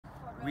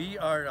We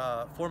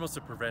are foremost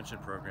a prevention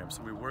program,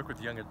 so we work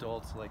with young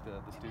adults like the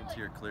students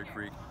here at Clear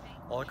Creek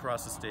all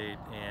across the state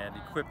and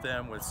equip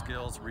them with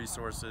skills,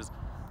 resources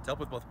to help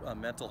with both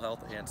mental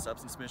health and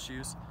substance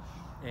misuse.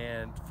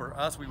 And for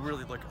us, we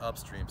really look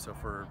upstream. So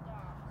for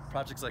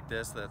projects like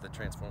this, the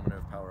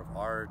transformative power of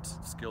art,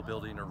 skill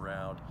building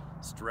around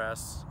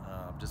stress,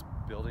 just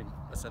building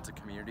a sense of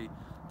community,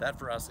 that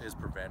for us is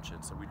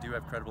prevention. So we do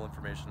have credible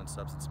information on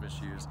substance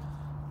misuse.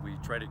 We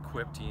try to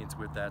equip teens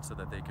with that so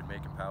that they can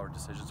make empowered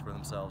decisions for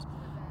themselves.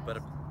 But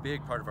a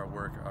big part of our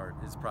work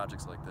is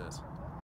projects like this.